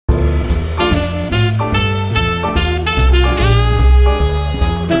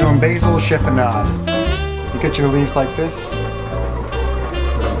Basil Chiffonade. You get your leaves like this,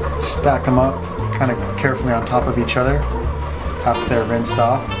 stack them up kind of carefully on top of each other after they're rinsed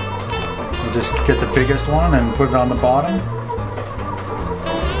off. You just get the biggest one and put it on the bottom,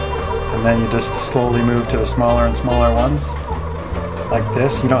 and then you just slowly move to the smaller and smaller ones like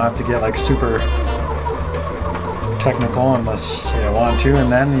this. You don't have to get like super technical unless you want to,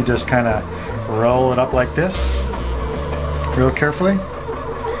 and then you just kind of roll it up like this real carefully,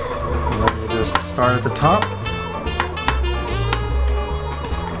 and then you just start at the top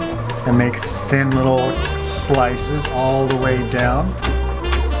and make thin little slices all the way down.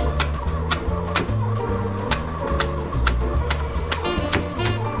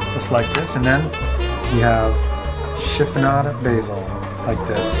 Just like this, and then you have chiffonade basil like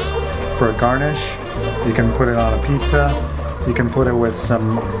this. For a garnish, you can put it on a pizza, you can put it with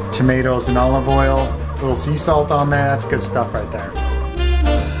some tomatoes and olive oil, a little sea salt on there. That's good stuff right there.